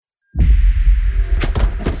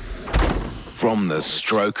From the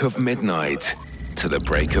stroke of midnight to the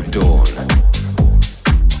break of dawn,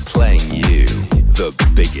 playing you the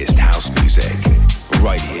biggest house music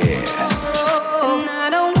right here. And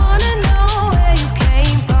I don't wanna know where you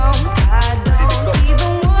came from. I don't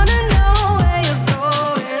even wanna know where you're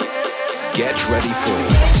going. Get ready for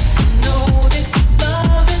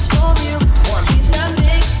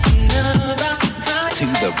To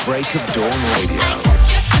the Break of Dawn Radio.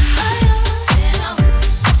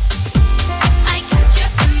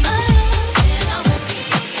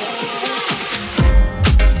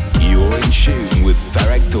 Tune with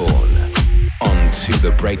Ferreck Dawn on To the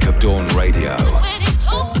Break of Dawn Radio.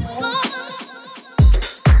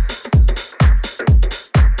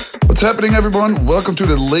 What's happening, everyone? Welcome to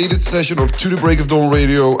the latest session of To the Break of Dawn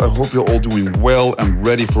Radio. I hope you're all doing well and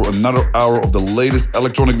ready for another hour of the latest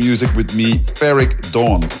electronic music with me, Ferreck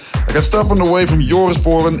Dawn. I got stuff on the way from Joris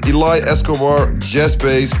Voorn, Eli Escobar, Jess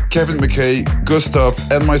Bays, Kevin McKay,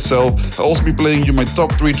 Gustaph, and myself. I'll also be playing you my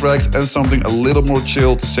top 3 tracks and something a little more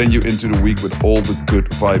chill to send you into the week with all the good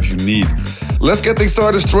vibes you need. Let's get things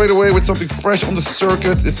started straight away with something fresh on the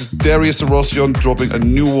circuit. This is Darius Syrossian dropping a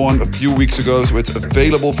new one a few weeks ago, so it's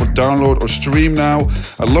available for download or stream now.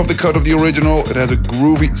 I love the cut of the original. It has a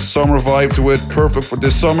groovy summer vibe to it, perfect for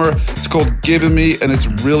this summer. It's called Giving Me, and it's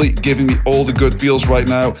really giving me all the good feels right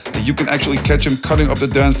now. And you can actually catch him cutting up the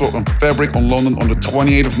dance floor on Fabric on London on the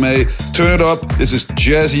 28th of May. Turn it up. This is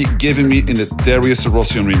Jazzy Giving Me in the Darius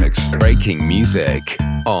Syrossian remix. Breaking music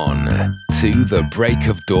on To the Break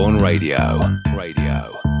of Dawn Radio.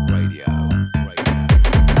 Radio.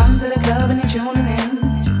 Come to the club and you're tuning in.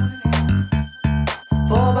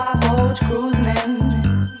 4x4 with cruising in.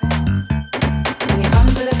 When you come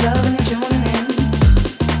to the club and you're tuning in.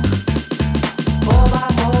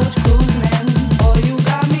 4x4 with cruising in. Oh, you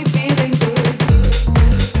got me feeling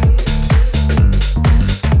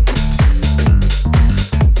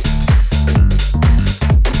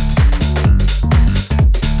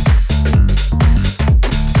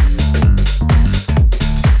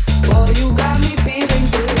Oh, you got me feeling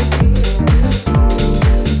good.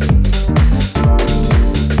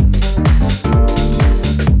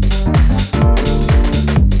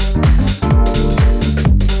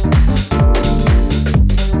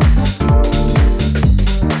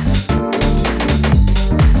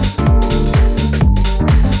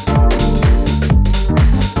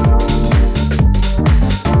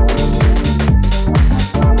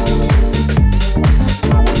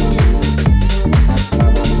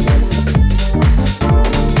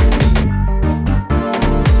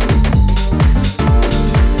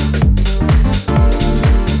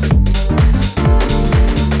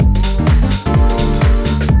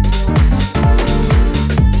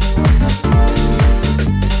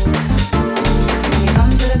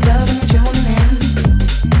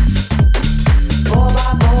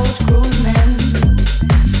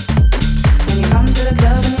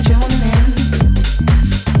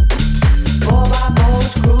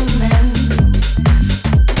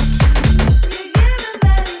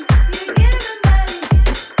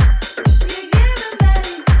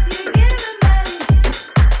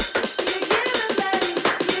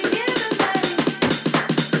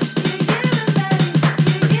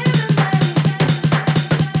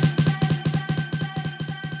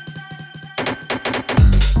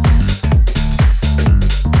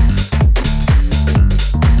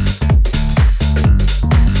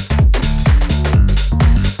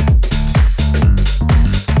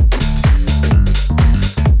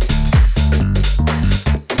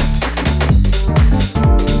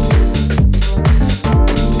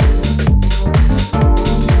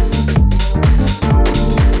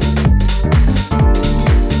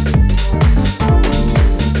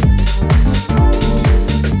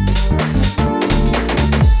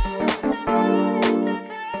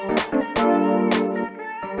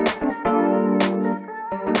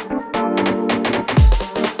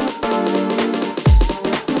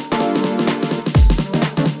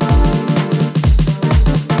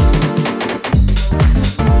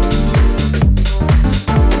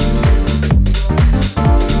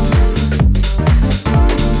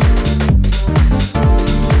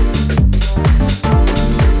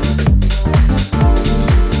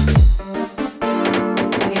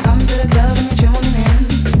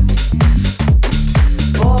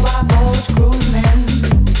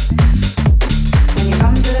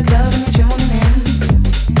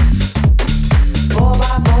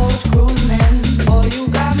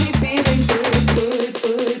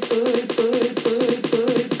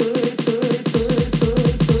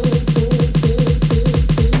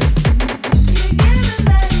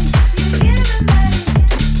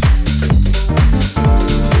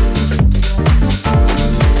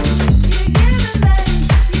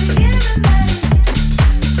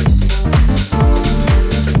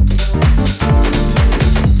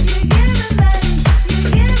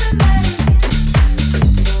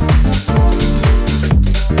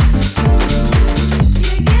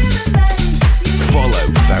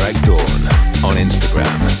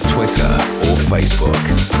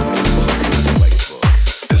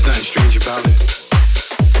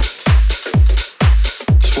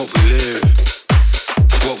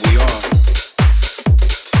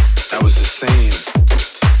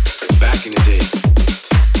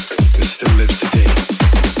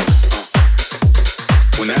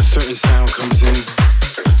 comes in,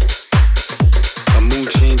 a mood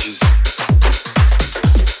changes,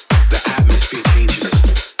 the atmosphere changes,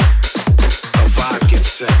 a vibe gets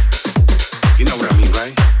set. You know what I mean,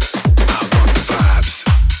 right? I want the vibes,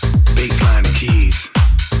 bassline and keys.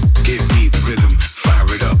 Give me the rhythm,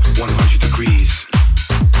 fire it up, 100 degrees.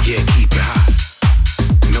 Yeah, keep it hot,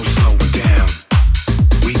 no slowing down.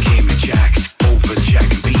 We came to jack, over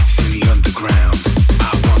jacking beats in the underground. I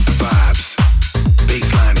want the vibes,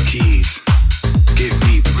 bassline and keys. Give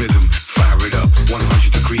me the rhythm, fire it up,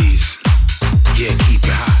 100 degrees. Yeah, keep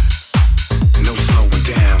it hot, no slowing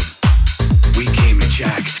down. We came to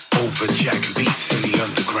jack, over jacking beats in the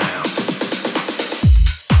underground.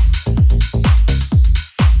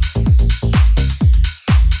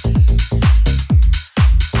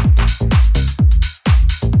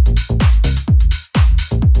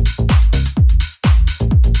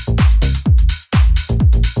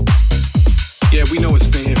 Yeah, we know it's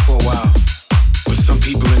been here for a while, but some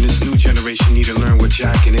people in this new generation need to learn what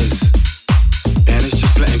jacking is. Man, it's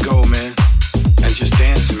just letting go, man, and just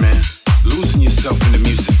dancing, man. Losing yourself in the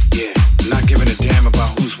music, yeah. Not giving a damn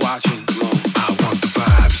about who's watching. Come on, I want the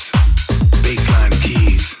vibes, bassline and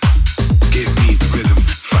keys. Give me the rhythm,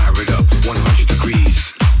 fire it up, 100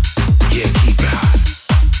 degrees. Yeah, keep it hot,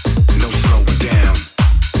 no slowing down.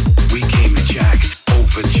 We came to jack,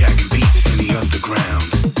 over jacking beats in the underground.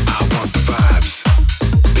 I want the vibes,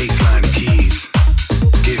 bassline and keys.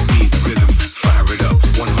 Give me the rhythm, fire it up,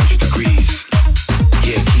 100 degrees.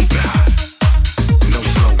 Yeah, keep it hot, no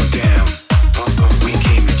slowing down. We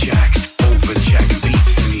came to jack, over jacking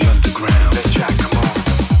beats in the underground. Let's jack, come on.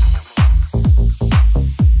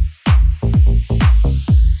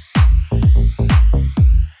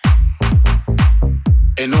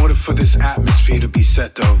 In order for this atmosphere to be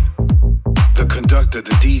set though, the conductor,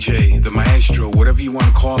 the DJ, the maestro, whatever you want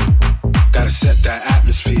to call him, gotta set that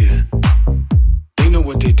atmosphere. They know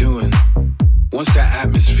what they're doing. Once that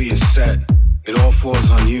atmosphere is set, it all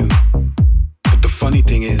falls on you. But the funny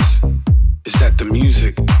thing is that the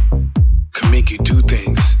music can make you do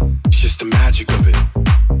things. It's just the magic of it.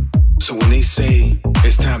 So when they say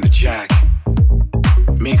it's time to jack,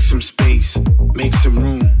 make some space, make some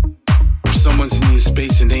room. If someone's in your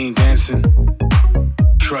space and they ain't dancing,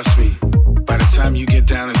 trust me, by the time you get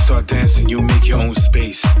down and start dancing, you'll make your own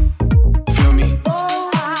space. Feel me?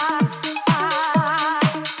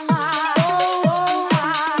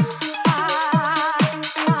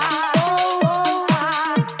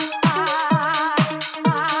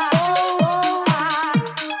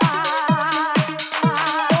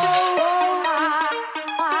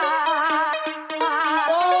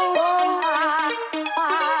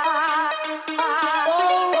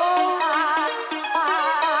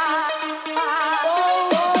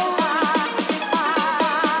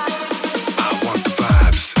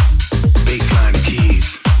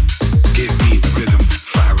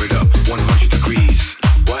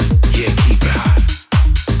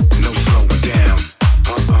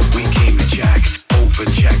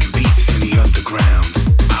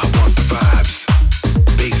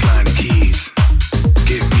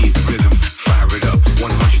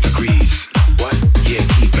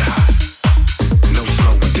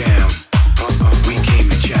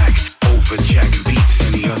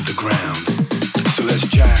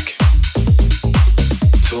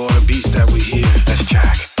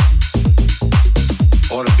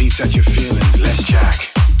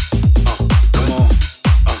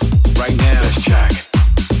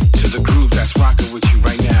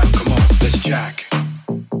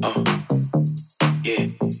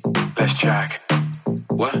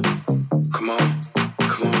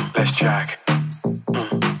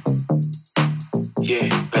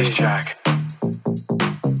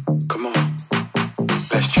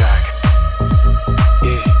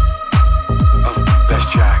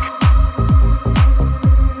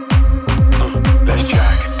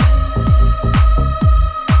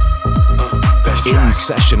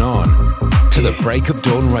 Session on to the Break of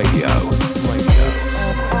Dawn Radio.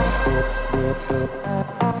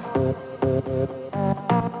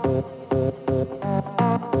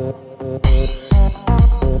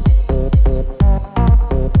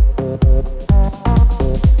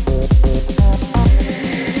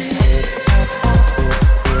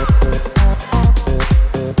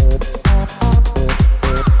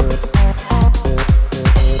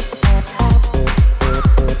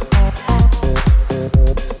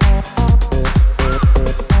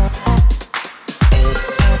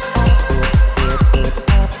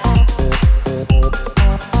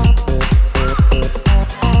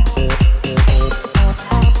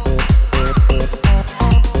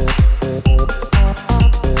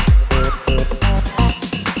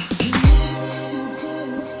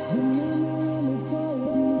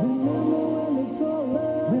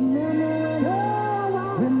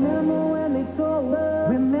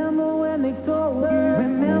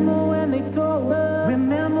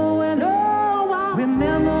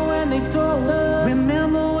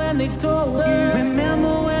 when they stole us.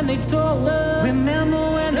 Remember when they stole us.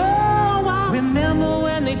 Remember when, oh, I remember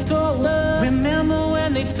when they stole us. Remember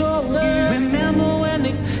when they stole us. Remember when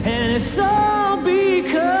they, and it's all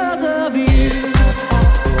because of you.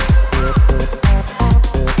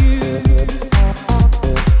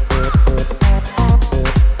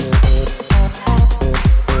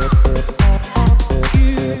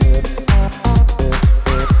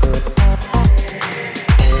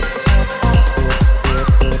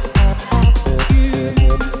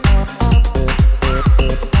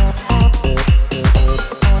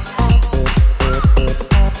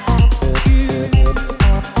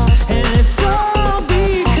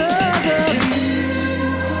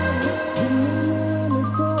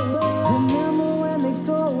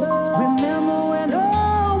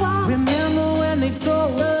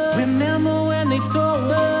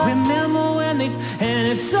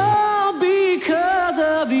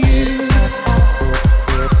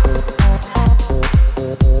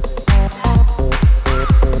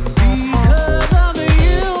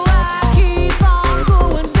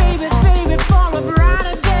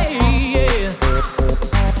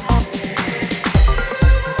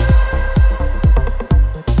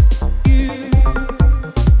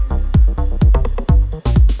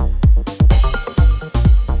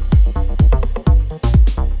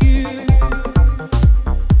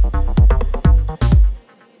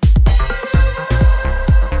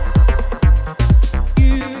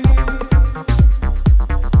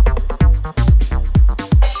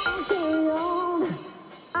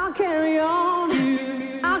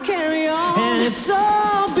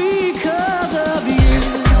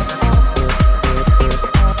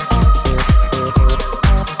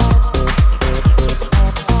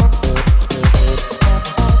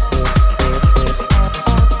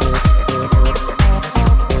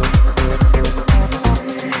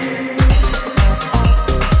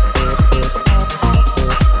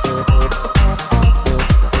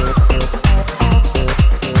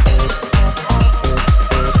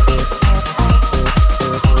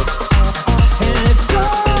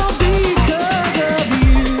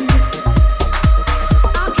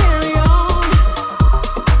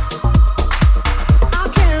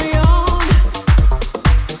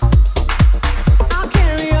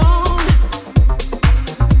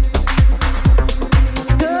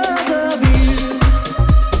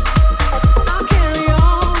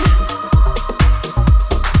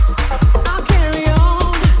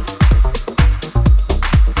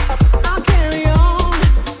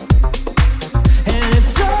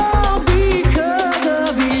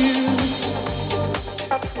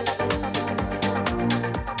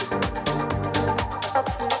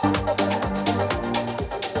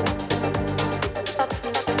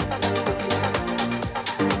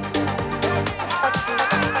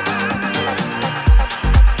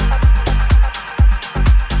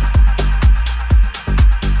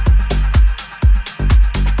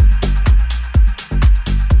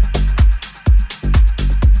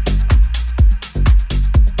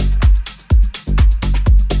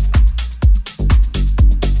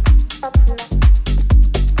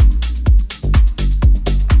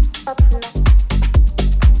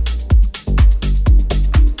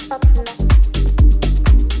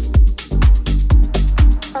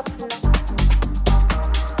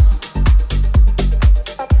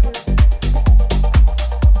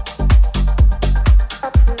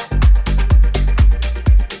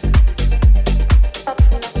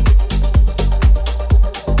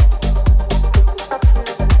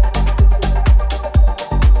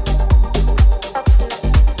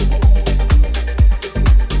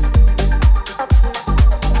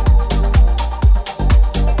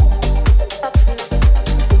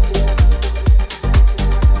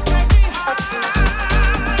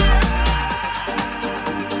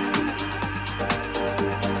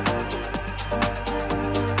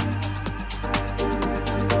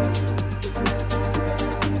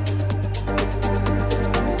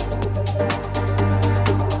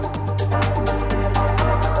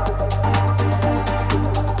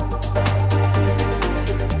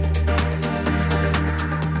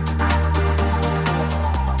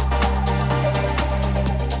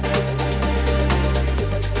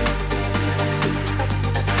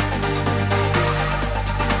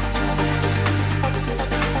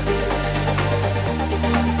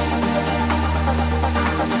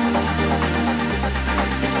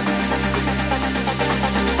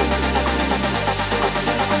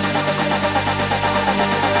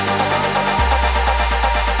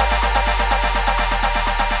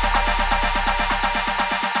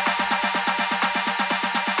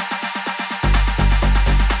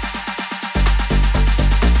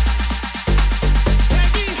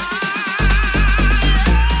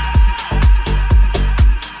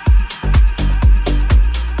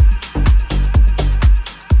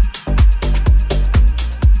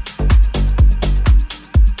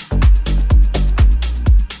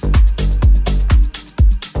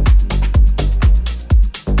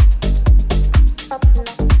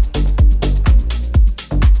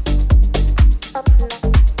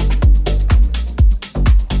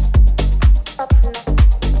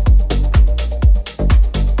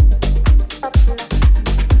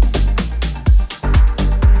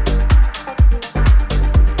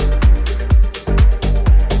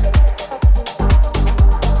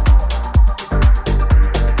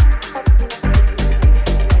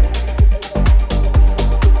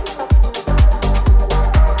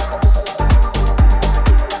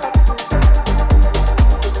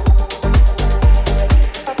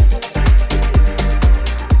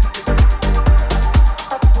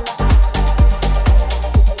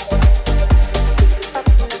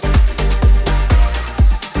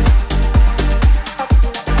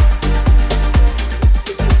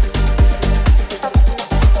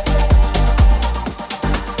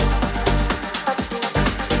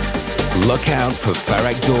 Look out for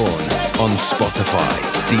Ferreck Dawn on Spotify,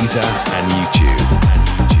 Deezer, and YouTube.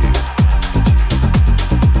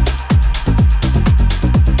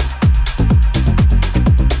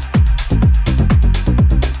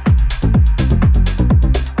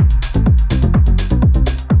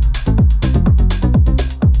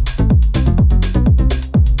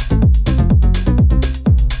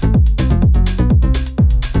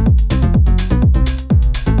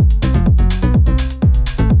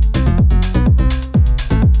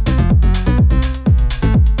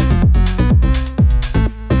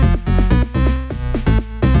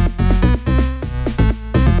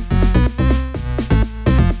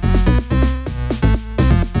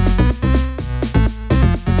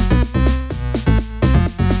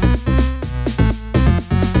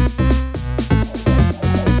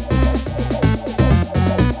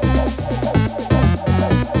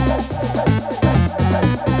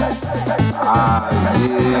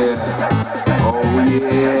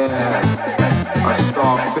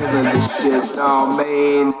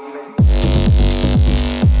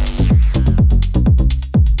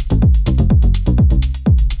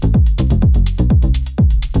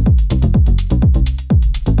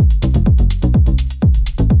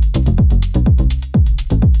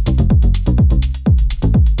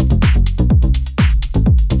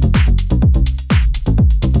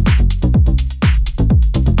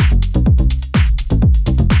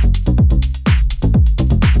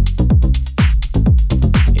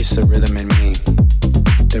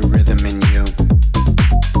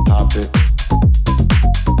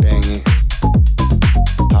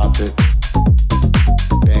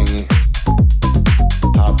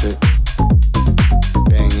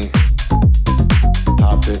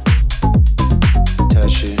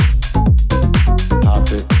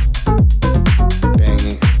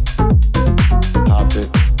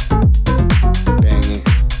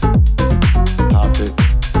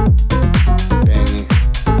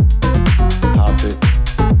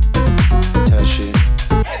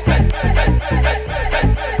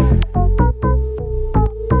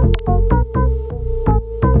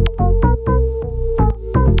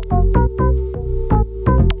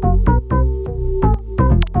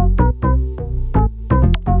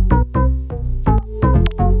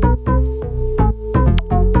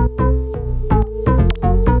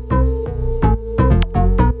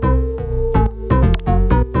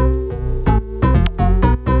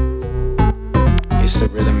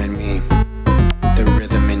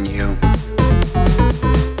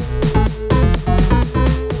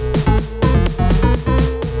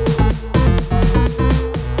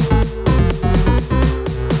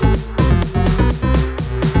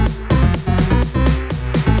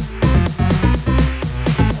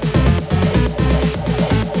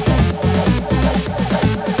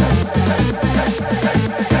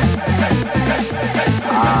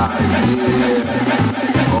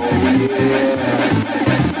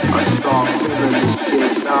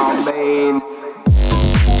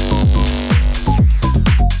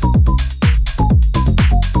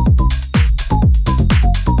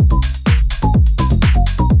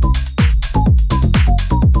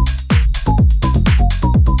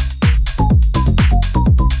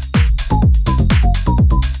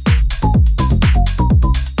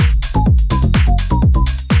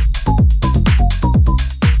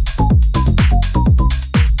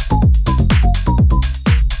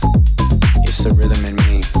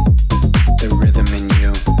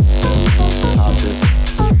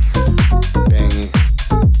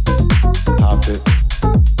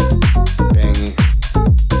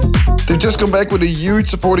 Come back with a huge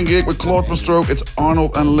supporting gig with Claude from Stroke. It's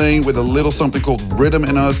Arnold and Lane with a little something called Rhythm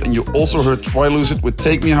in Us, and you also heard Trilucid with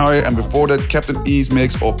Take Me Higher, and before that Captain E's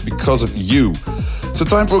mix of Because of You. So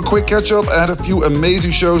time for a quick catch up. I had a few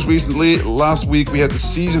amazing shows recently. Last week we had the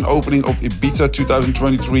season opening of Ibiza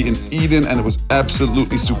 2023 in Eden, and it was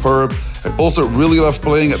absolutely superb. I also really loved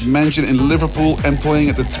playing at Mansion in Liverpool, and playing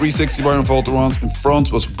at the 360 Bar in Volterans in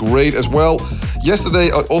France was great as well. Yesterday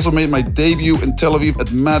I also made my debut in Tel Aviv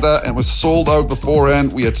at Mada and was sold out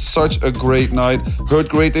beforehand. We had such a great night. Heard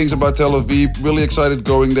great things about Tel Aviv. Really excited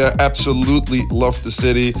going there. Absolutely loved the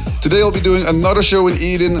city. Today I'll be doing another show in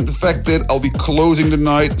Eden. The fact that I'll be closing the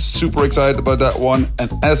night. Super excited about that one.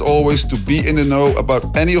 And as always, to be in the know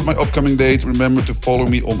about any of my upcoming dates, remember to follow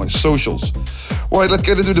me on my socials. Alright, let's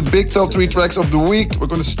get into the big top 3 tracks of the week. We're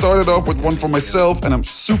going to start it off with one for myself, and I'm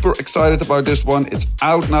super excited about this one. It's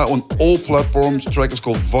out now on all platforms. The track is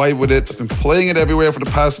called Vibe With It. I've been playing it everywhere for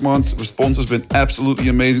the past months. The response has been absolutely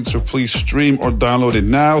amazing, so please stream or download it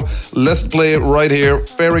now. Let's play it right here.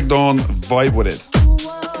 Ferreck Dawn, Vibe With It.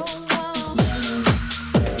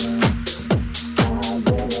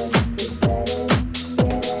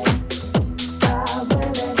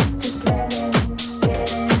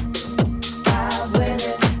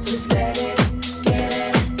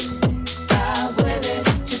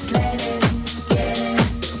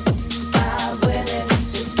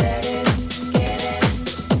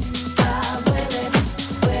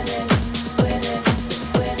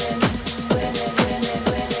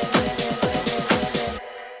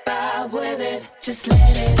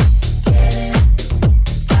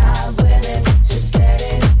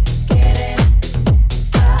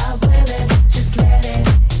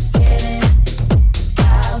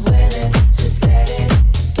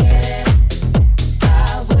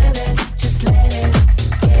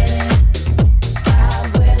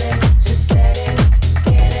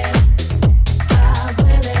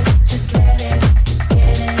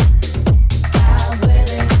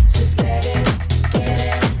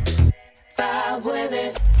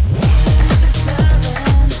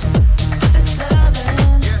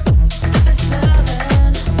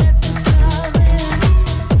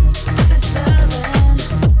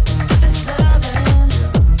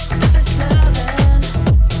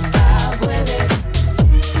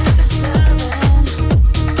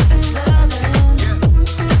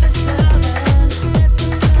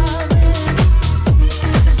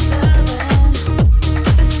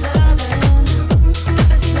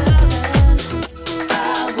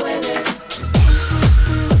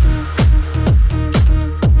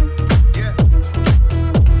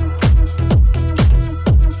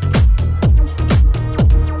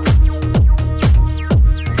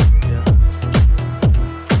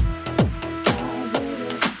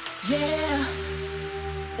 Yeah,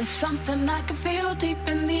 there's something I can feel deep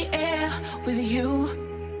in the air with you,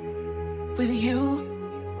 with you,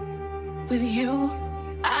 with you.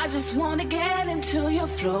 I just wanna get into your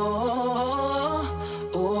flow.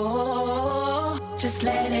 Oh, just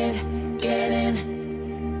let it get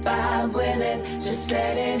in, vibe with it. Just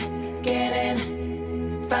let it get in,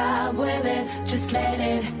 vibe with it. Just let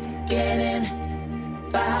it get in,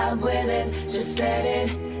 vibe with it. Just let it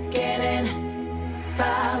get in,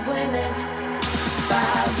 vibe with it.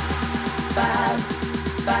 Vibe, vibe,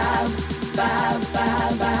 vibe, vibe,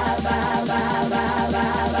 vibe, vibe, vibe, vibe,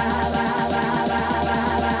 vibe, vibe,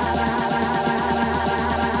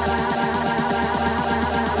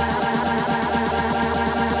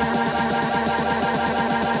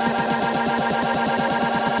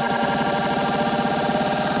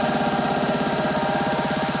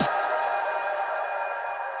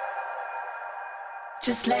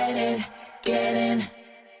 just let it get in,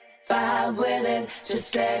 vibe with it.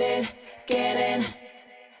 Just let it get in,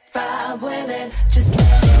 vibe with it.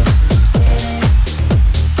 Just let it get in,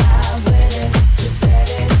 vibe with it. Just let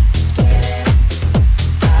it get in,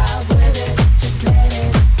 vibe with it. Just let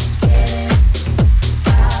it get in,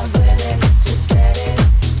 vibe with it. Just let it get in, vibe with it. Just let it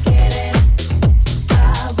get in,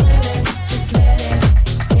 vibe with it. Just let it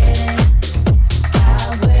get in,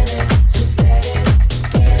 vibe with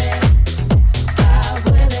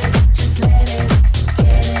it. Just let it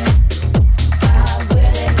get in, vibe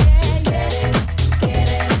with it. Just let it get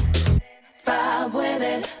in, vibe with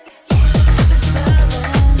it. This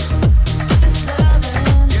lovin', this lovin', this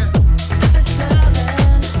lovin', this lovin',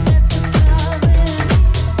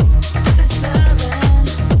 this lovin',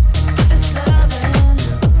 this lovin',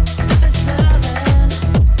 this lovin',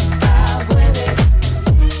 vibe with it.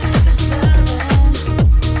 This lovin',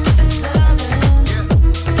 this lovin', this lovin',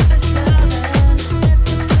 this lovin',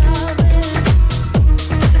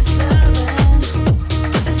 this lovin',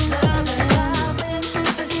 this lovin',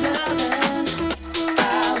 this lovin',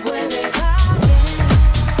 vibe with it.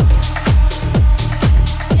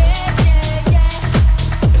 Yeah, yeah, yeah.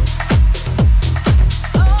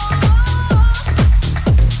 Oh,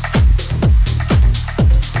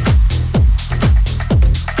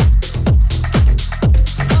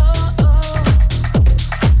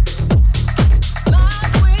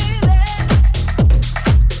 vibe with it.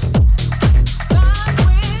 Vibe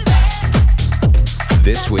with it.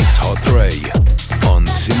 This week's Hot 3 on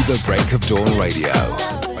To The Break of Dawn Radio.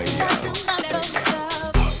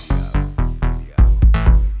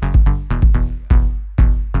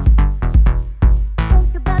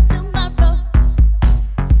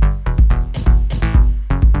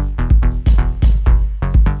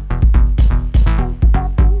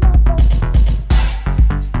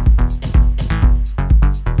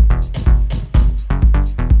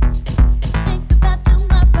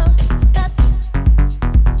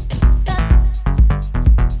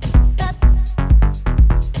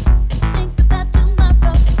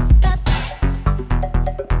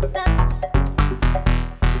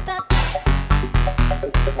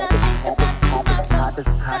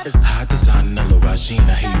 High design, Nella Rajin.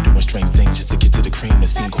 I hear you doing strange things just to get to the cream. The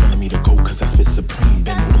scene calling me to go cause I spit supreme.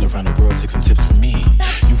 Been all around the world, take some tips from me.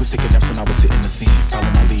 You was taking naps when I was hitting the scene. Follow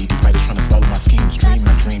my lead, these spiders trying to swallow my schemes. Dream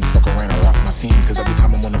my dreams, fuck around and rock my seams. Cause every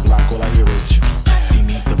time I'm on the block, all I hear is see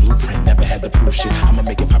me, the blueprint, never had to prove shit. I'ma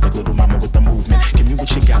make it pop like little mama with the movement. Give me what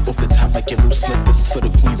you got off the top like your loose slip. This is for the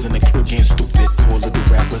queens in the club getting stupid. Poor little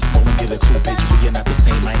rappers, won't get a clue, bitch. We are not the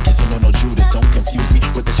same, I ain't kissing on no Judas. Don't confuse me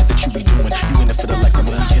with the shit that you be doing. You in it for the likes, I'm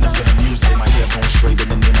only in it for the music. My hair bone straight in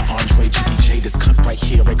the name of Andre, Jiggy J. This cunt right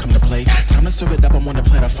here, I come to play. Time to serve it up, I'm on the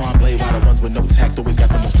platter, farm blade. Why the ones with no tact always got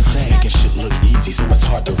the most to say. Making shit look easy, so it's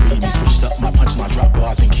hard to read me. Switched up my punch, my drop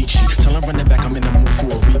bars, and keep sheet. Tell him running back, I'm in the mood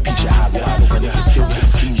for a repeat. Your eyes wide open, you still got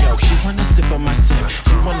feet. Yo, he wanna sip of my sip,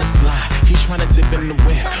 he wanna slide. He's trying to dip in the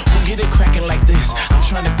whip. Who get it cracking like this? I'm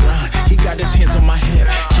trying to grind. He got his hands on my hip.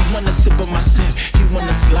 He wanna sip of my sip, he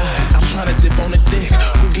wanna slide. I'm trying to dip on the dick.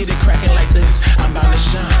 Who get it cracking like this? I'm bound to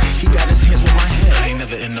shine. He got his hands on my head. I ain't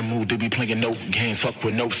never in the mood to be playing no games. Fuck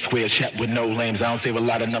with no square, chat with no lames. I don't save a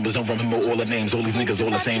lot of numbers, don't remember all the names. All these niggas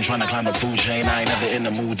all the same, trying to climb the food chain. I ain't never in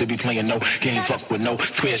the mood to be playing no games. Fuck with no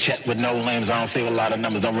square, chat with no lames. I don't save a lot of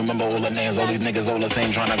numbers, don't remember all the names. All these niggas all the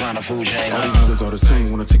same, trying to climb the food chain. All these niggas all the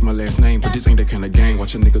same, wanna take my last name, but this ain't that kind of gang.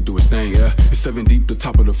 Watch a nigga do his thing, yeah. It's 7 deep, the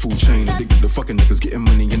top of the food chain. Addicted to fucking niggas getting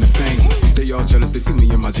money and the fame. They all jealous, they see me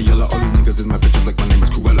in my Giella. All these niggas is my bitches like my name is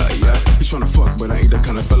Cruella, yeah. He's tryna fuck, but I ain't that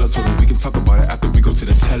kind of fella. Told him we can talk about it after we go to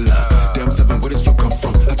the teller. Damn 7, where this flow come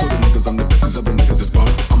from? I told the niggas I'm the bitches, other niggas is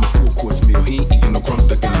bums. I'm a full course meal, he ain't eating no crumbs.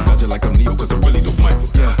 Ducking and dodging like I'm Neo, cause I'm really the one.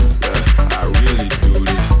 Yeah, yeah, I really do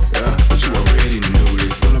this, yeah. But you already knew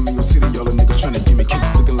this. Don't let me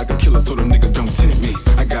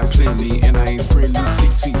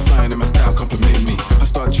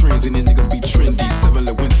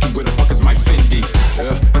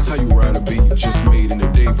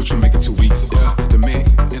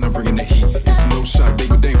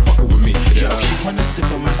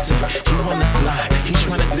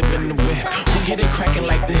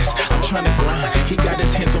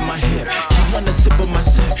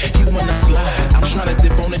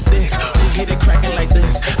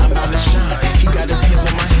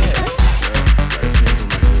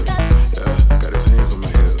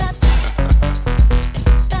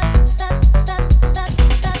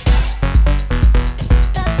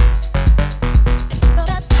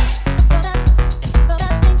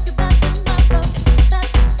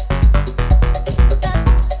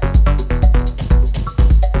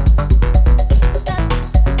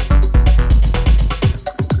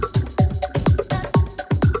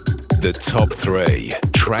The top 3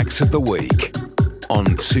 tracks of the week on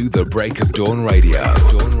To The Break of Dawn Radio.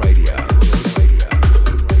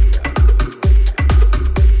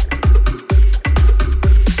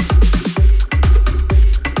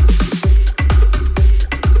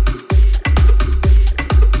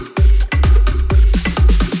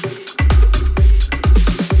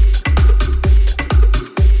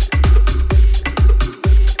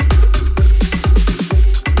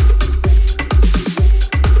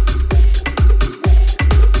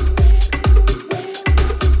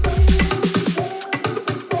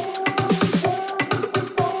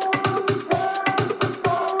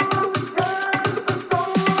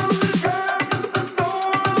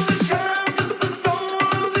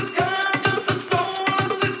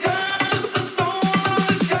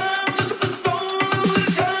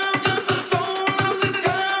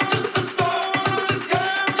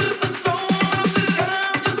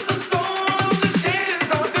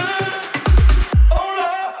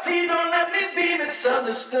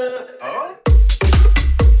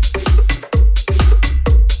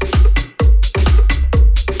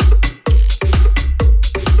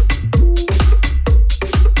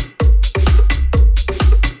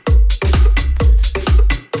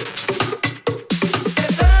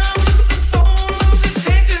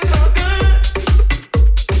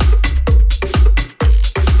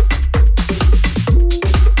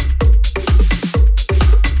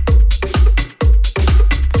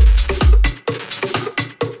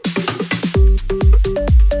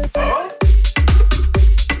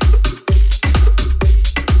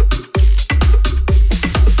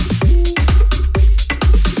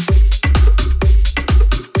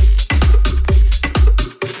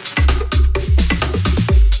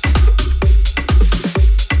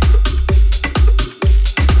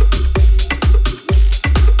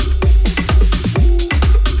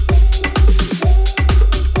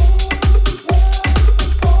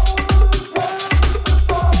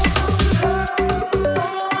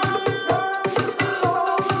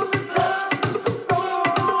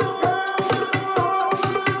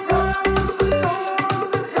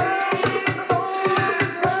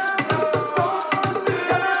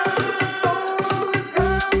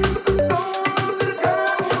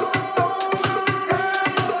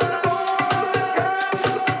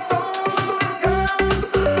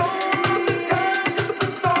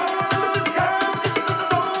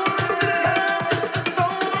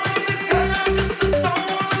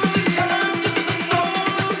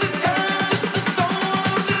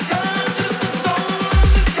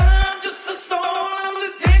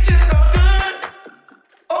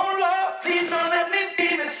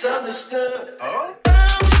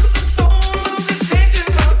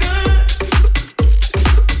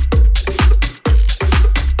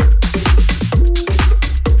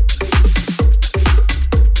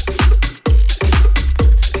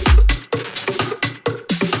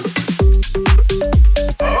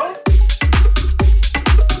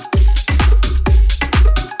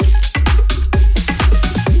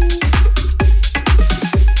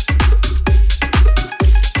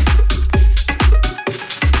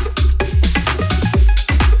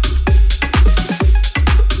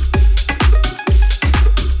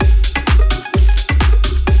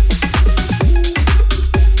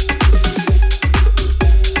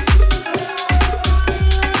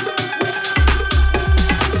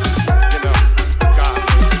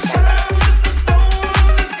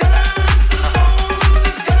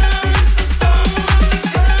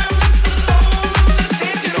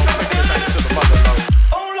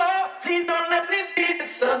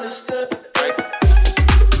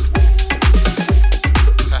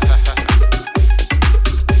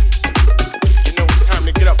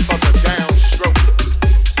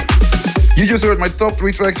 just heard my top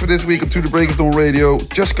 3 tracks for this week on To The Break of Dawn Radio.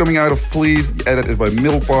 Just coming out of Please, the edit is by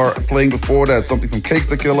Milpar. And playing before that, something from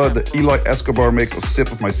Killa, the Eli Escobar mix of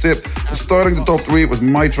Sip of My Sip. And starting the top 3 was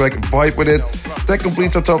my track, Vibe With It. That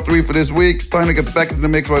completes our top 3 for this week. Time to get back into the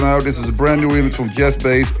mix right now. This is a brand new remix from Jess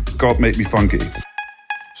Bays, God Made Me Phunky.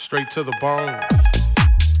 Straight to the bone.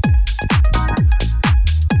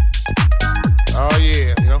 Oh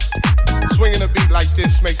yeah, you know. Swinging a beat like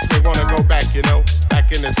this makes me want to go back, you know.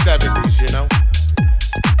 Back in the 70s, you know.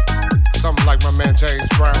 Something like my man James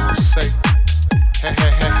Brown would say. Hey,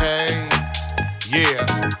 hey, hey, hey.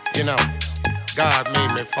 Yeah, you know. God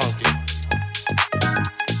made me funky.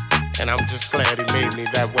 And I'm just glad he made me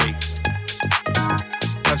that way.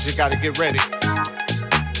 Cause you gotta get ready.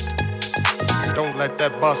 Don't let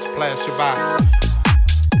that bus pass you by.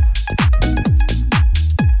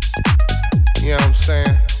 You know what I'm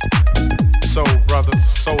saying? Soul brothers,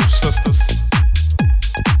 soul sisters,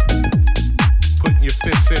 putting your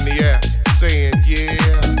fists in the air, saying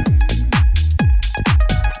yeah.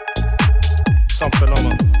 Something on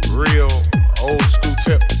a real old school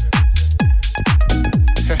tip.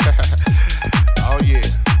 Oh yeah.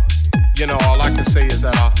 You know, all I can say is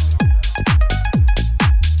that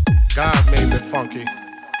God made me funky.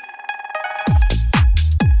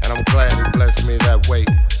 And I'm glad he blessed me that way.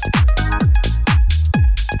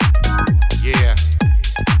 Yeah.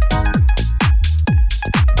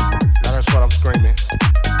 Now that's what I'm screaming.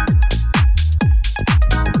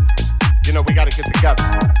 You know, we gotta get together.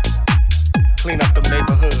 Clean up them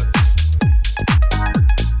neighborhoods.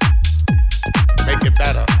 Make it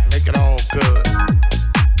better. Make it all good.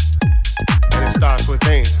 And it starts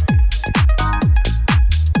within.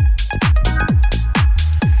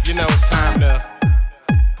 You know, it's time to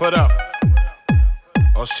put up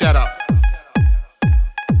or shut up.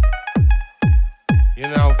 You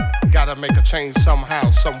know, gotta make a change somehow,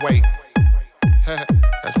 some way.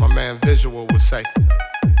 As my man Visual would say.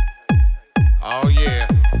 Oh yeah,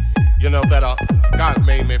 you know that God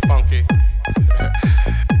made me funky.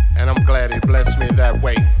 And I'm glad he blessed me that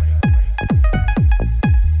way.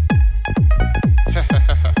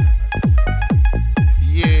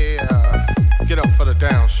 Yeah, get up for the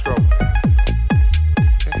downstroke.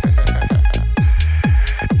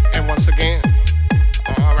 And once again,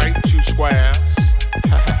 alright, you squares.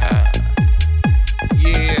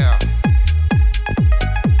 Yeah.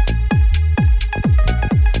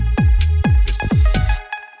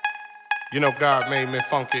 You know, God made me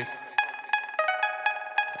funky.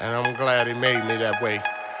 And I'm glad he made me that way.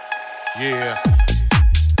 Yeah.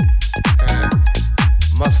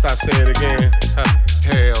 Must I say it again?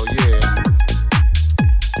 Hell yeah.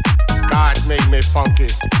 God made me funky.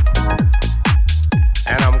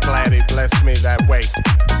 And I'm glad he blessed me that way.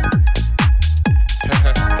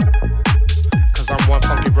 Cause I'm one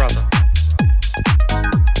funky brother.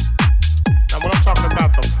 Now when I'm talking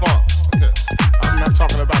about the funk, I'm not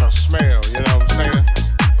talking about a smell, you know what I'm saying?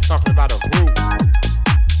 I'm talking about a groove.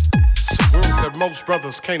 It's a groove that most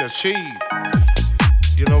brothers can't achieve.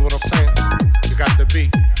 You know what I'm saying? You got to be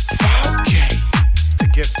funky to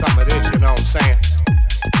get some of this, you know what I'm saying?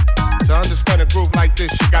 To understand a groove like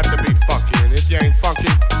this, you got to be funky. And if you ain't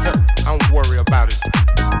funky, don't worry about it.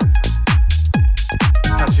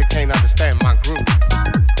 Cause you can't understand my groove.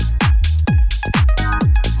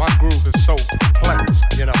 My groove is so complex,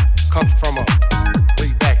 you know. Comes from a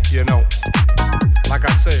way back, you know. Like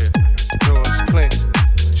I said, George Clinton,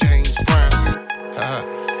 James Brown.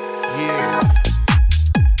 Yeah.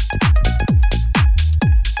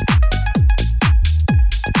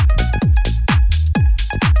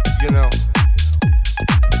 You know,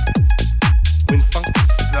 when funk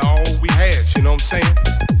is all we had, you know what I'm saying?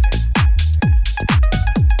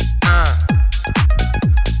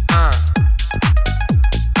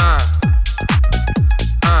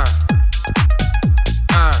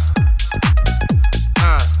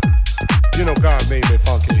 You know, God made me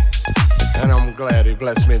funky, and I'm glad he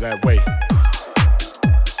blessed me that way.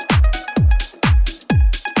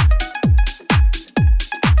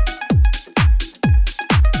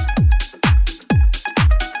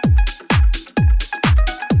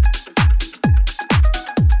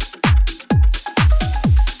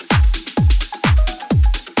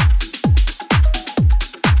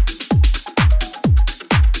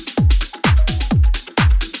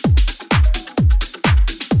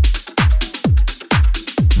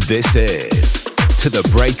 This is To the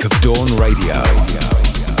Break of Dawn Radio.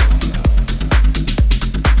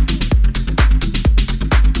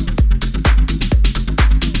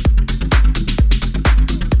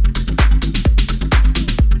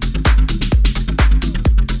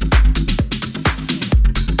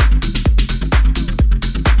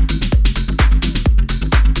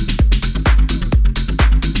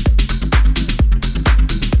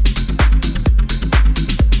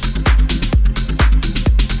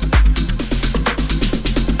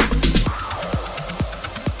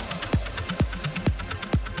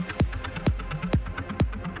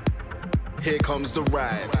 Here comes the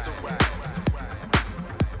ride.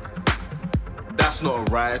 That's not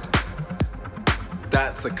a ride.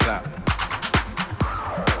 That's a clap.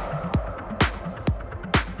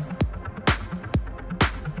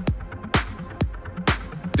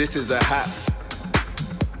 This is a hat.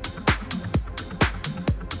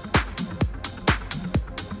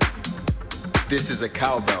 This is a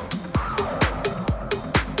cowbell.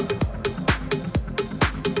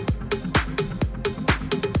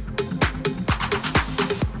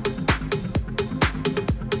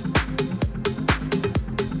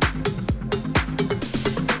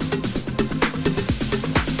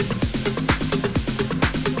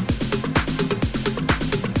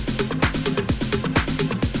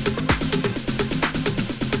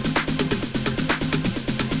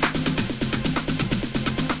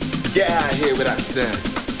 Get out of here with that snare.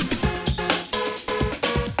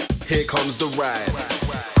 Here comes the ride.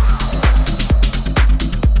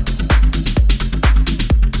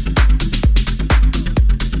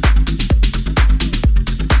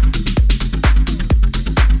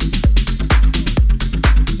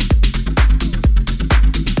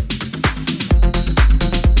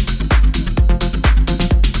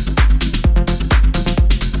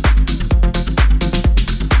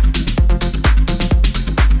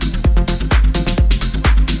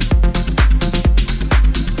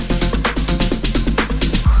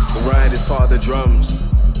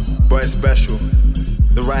 Special.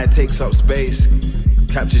 The ride takes up space,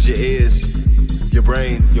 captures your ears, your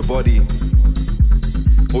brain, your body.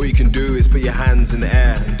 All you can do is put your hands in the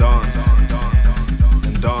air and dance,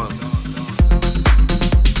 and dance.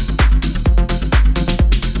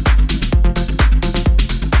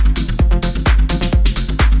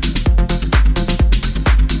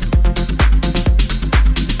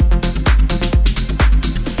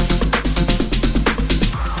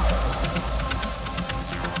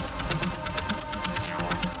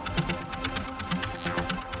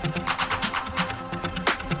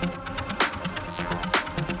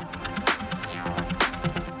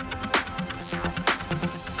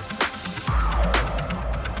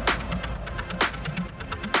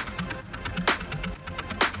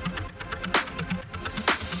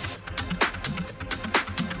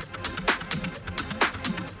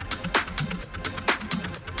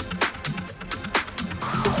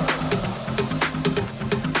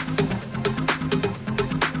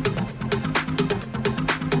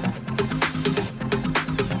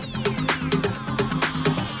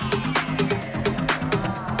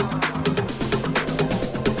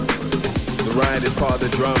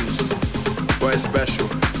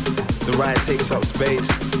 Takes up space,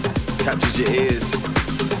 captures your ears,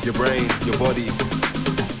 your brain, your body.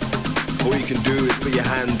 All you can do is put your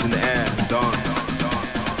hands in the air and dance.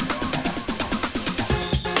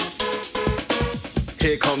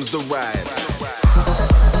 Here comes the ride.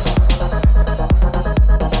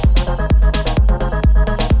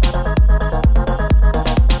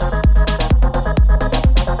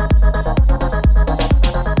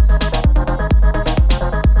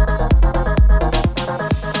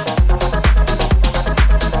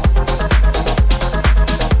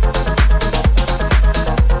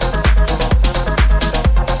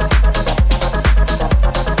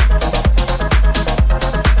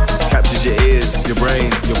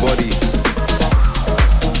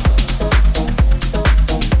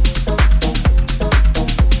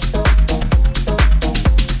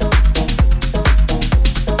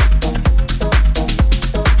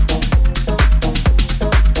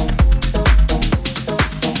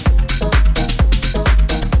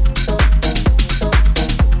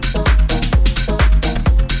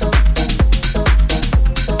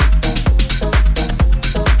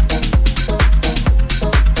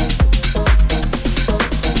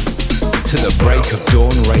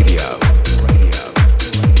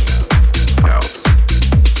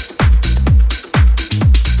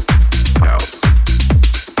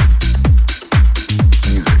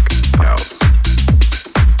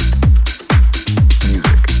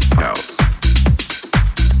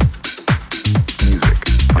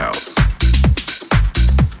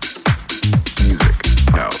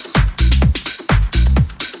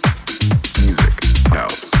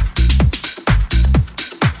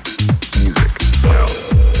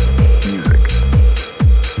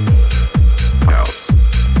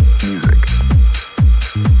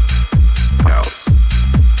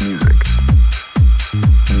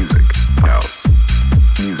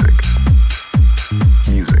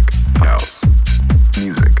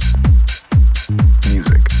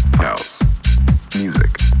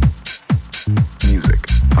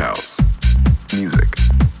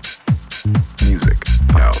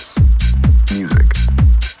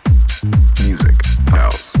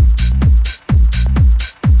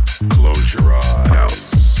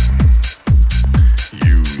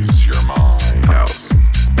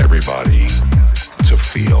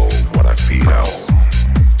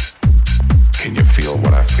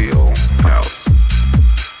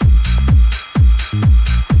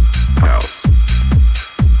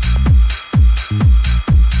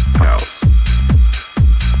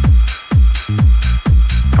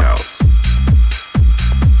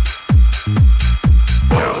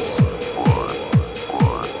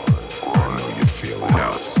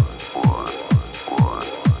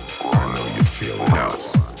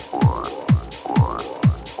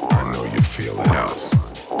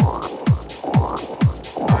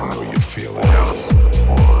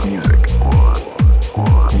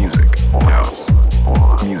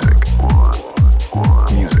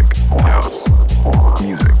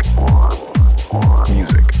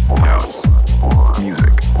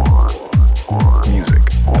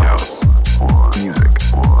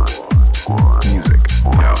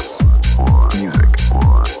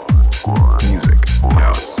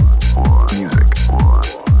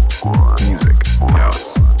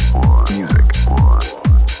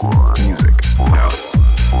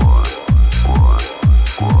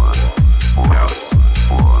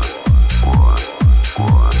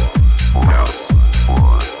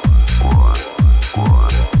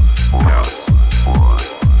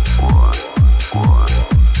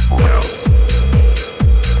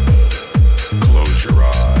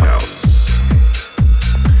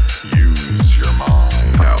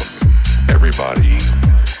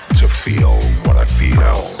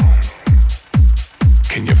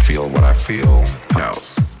 feel?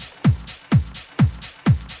 House.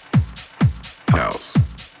 House.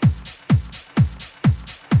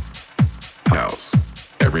 House.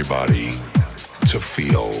 Everybody to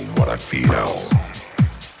feel what I feel. House.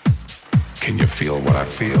 Can you feel what I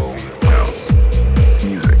feel? House.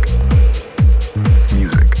 Music.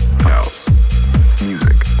 Music. House.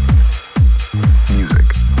 Music. Music.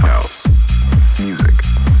 House. Music.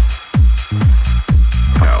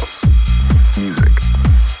 House. Music.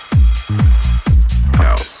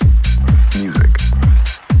 House. Music.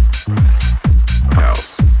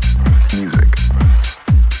 House. Music.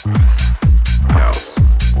 House.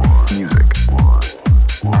 Music.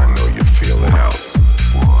 I know you feel it. House.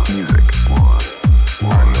 Music.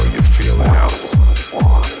 I know you feel it. House.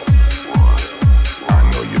 I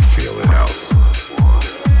know you feel it. House.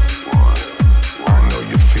 I know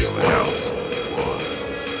you feel it. House.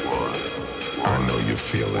 I know you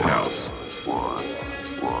feel it. House.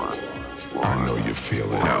 I know you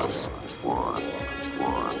feel it. House.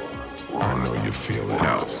 I know you feel it.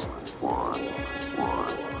 House.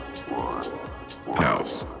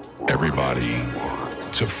 House. Everybody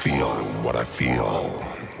to feel what I feel.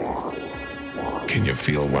 Can you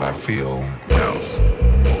feel what I feel? House.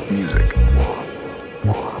 Music.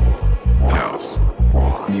 House.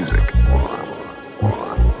 Music.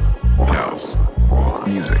 House.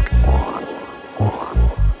 Music.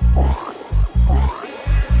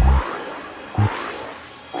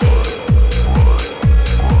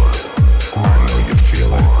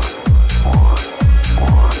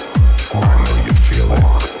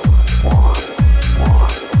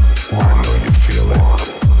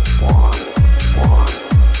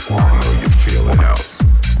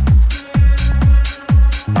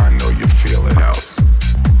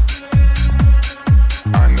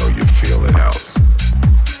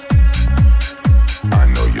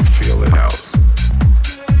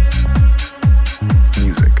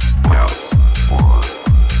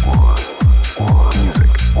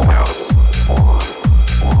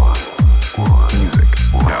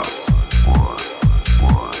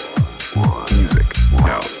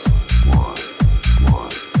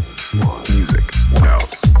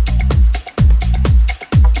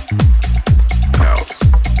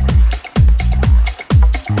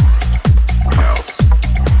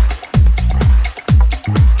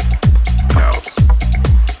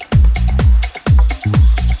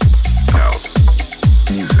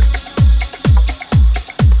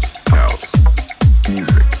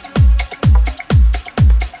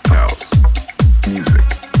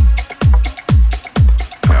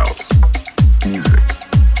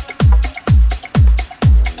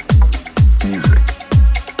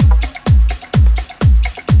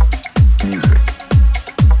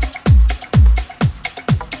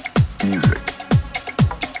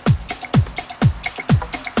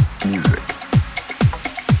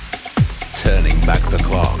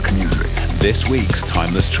 This week's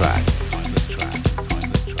Timeless Track.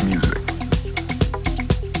 Music.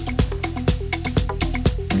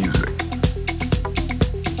 Music.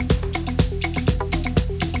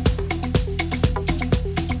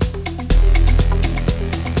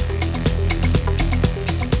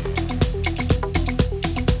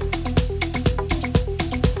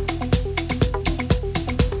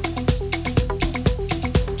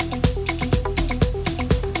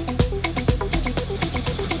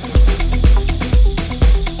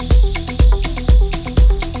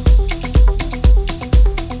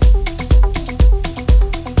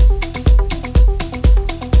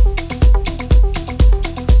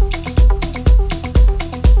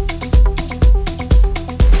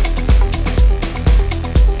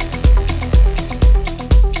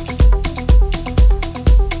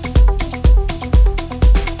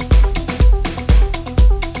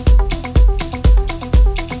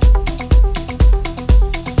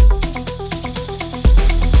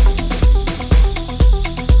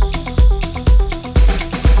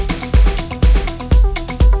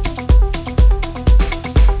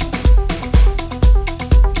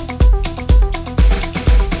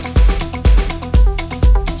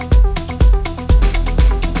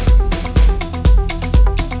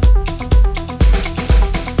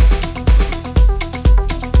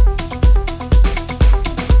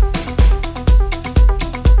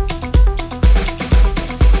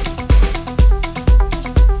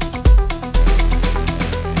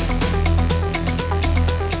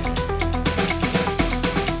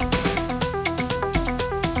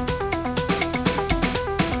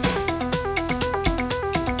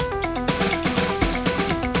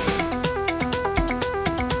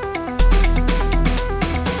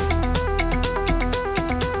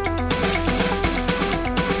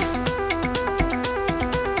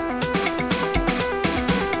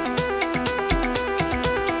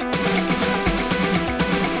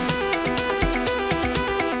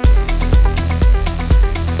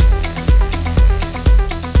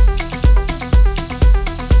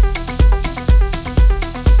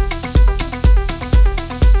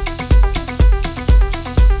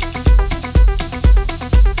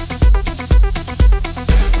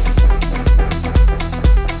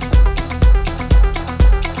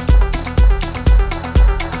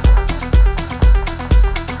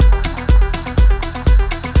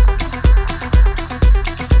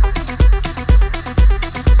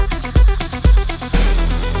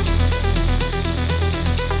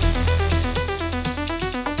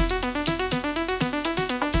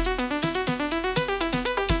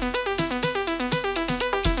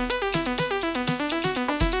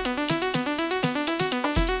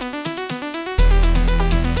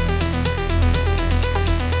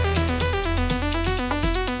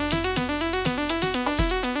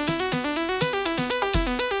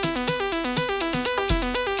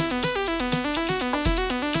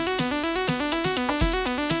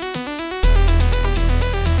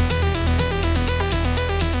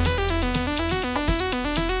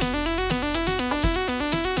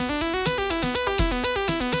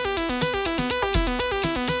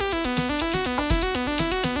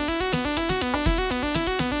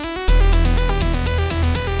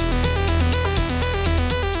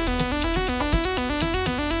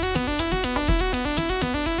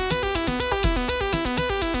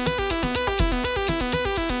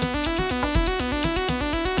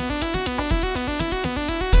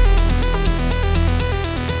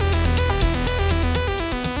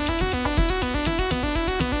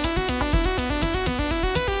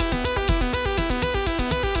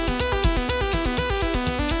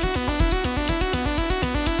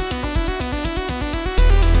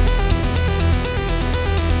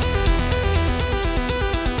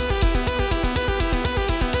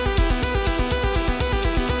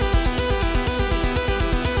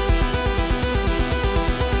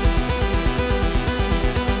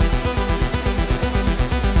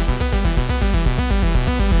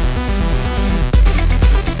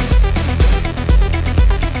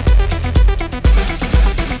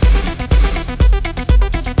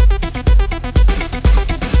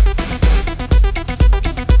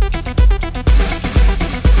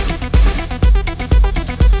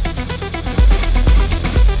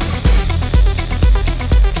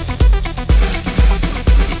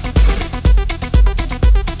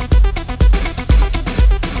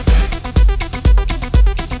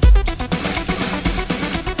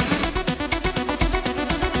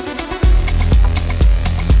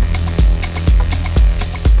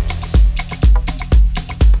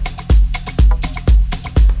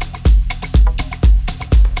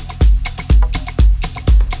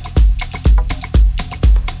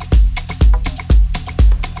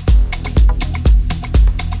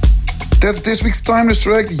 That's this week's Timeless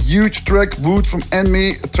track, the huge track Wood from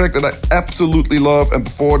Enemy, a track that I absolutely love, and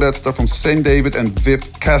before that stuff from St. David and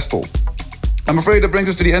Viv Castle. I'm afraid that brings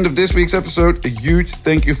us to the end of this week's episode. A huge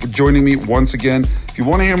thank you for joining me once again. If you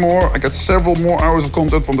want to hear more, I got several more hours of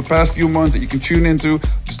content from the past few months that you can tune into.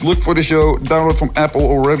 Just look for the show, download from Apple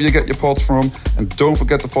or wherever you get your pods from, and don't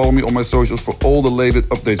forget to follow me on my socials for all the latest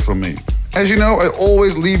updates from me. As you know, I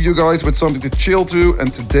always leave you guys with something to chill to,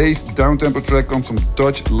 and today's downtempo track comes from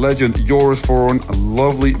Dutch legend Joris Voorn, a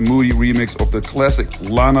lovely moody remix of the classic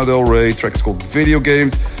Lana Del Rey. Track is called Video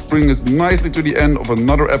Games, bringing us nicely to the end of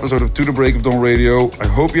another episode of To The Break of Dawn Radio. I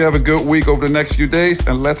hope you have a good week over the next few days,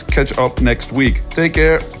 and let's catch up next week. Take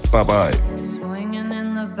care, bye-bye. Swinging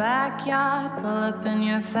in the backyard, pull up in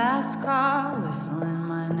your fast car, whistling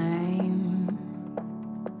my name.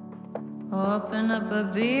 Open up a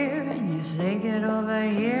beer and you say get over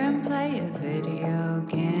here and play a video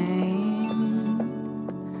game.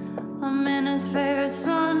 I'm in his favorite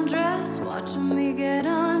sundress, watching me get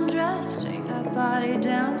undressed, take that body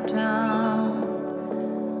downtown.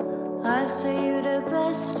 I say you the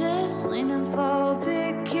bestest, leaning for a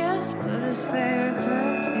big kiss, put his favorite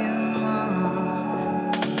perfume on.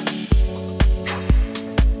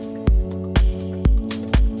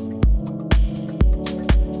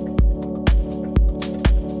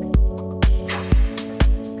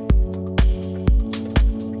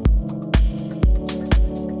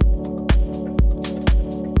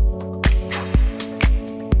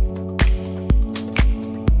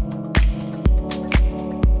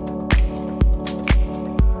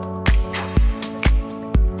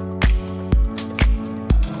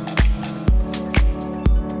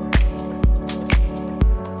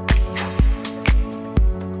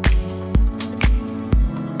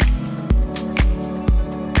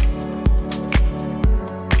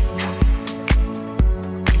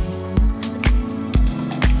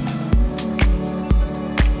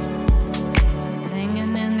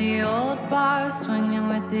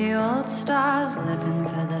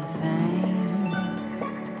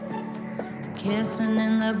 Kissing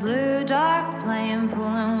in the blue dark, playing,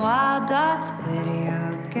 pulling wild dots,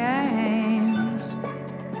 video games.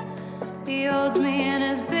 He holds me in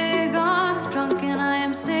his big arms, drunk and I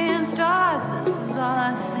am seeing stars. This is all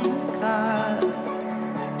I think of.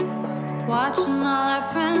 Watching all our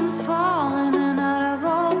friends fall in and out of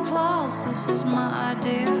old clothes. This is my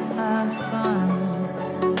idea of fun.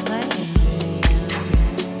 Playing.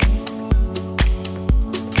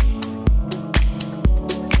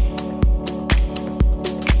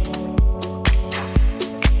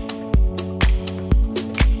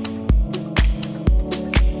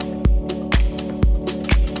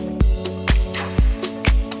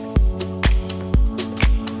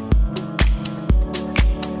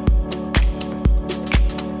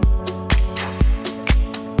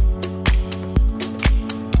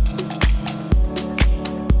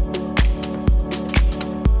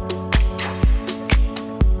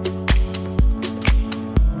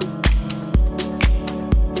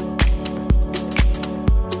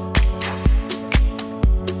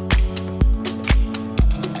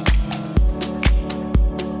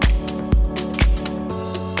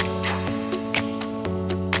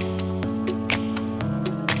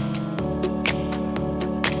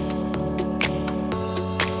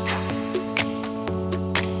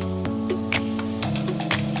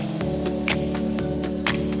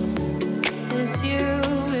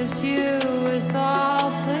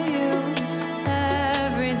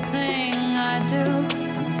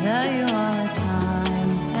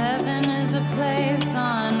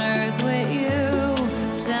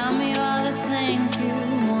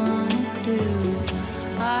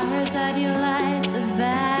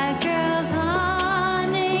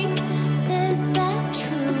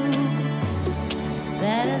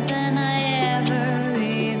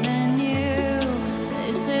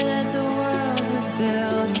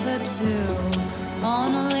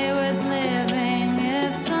 Only with living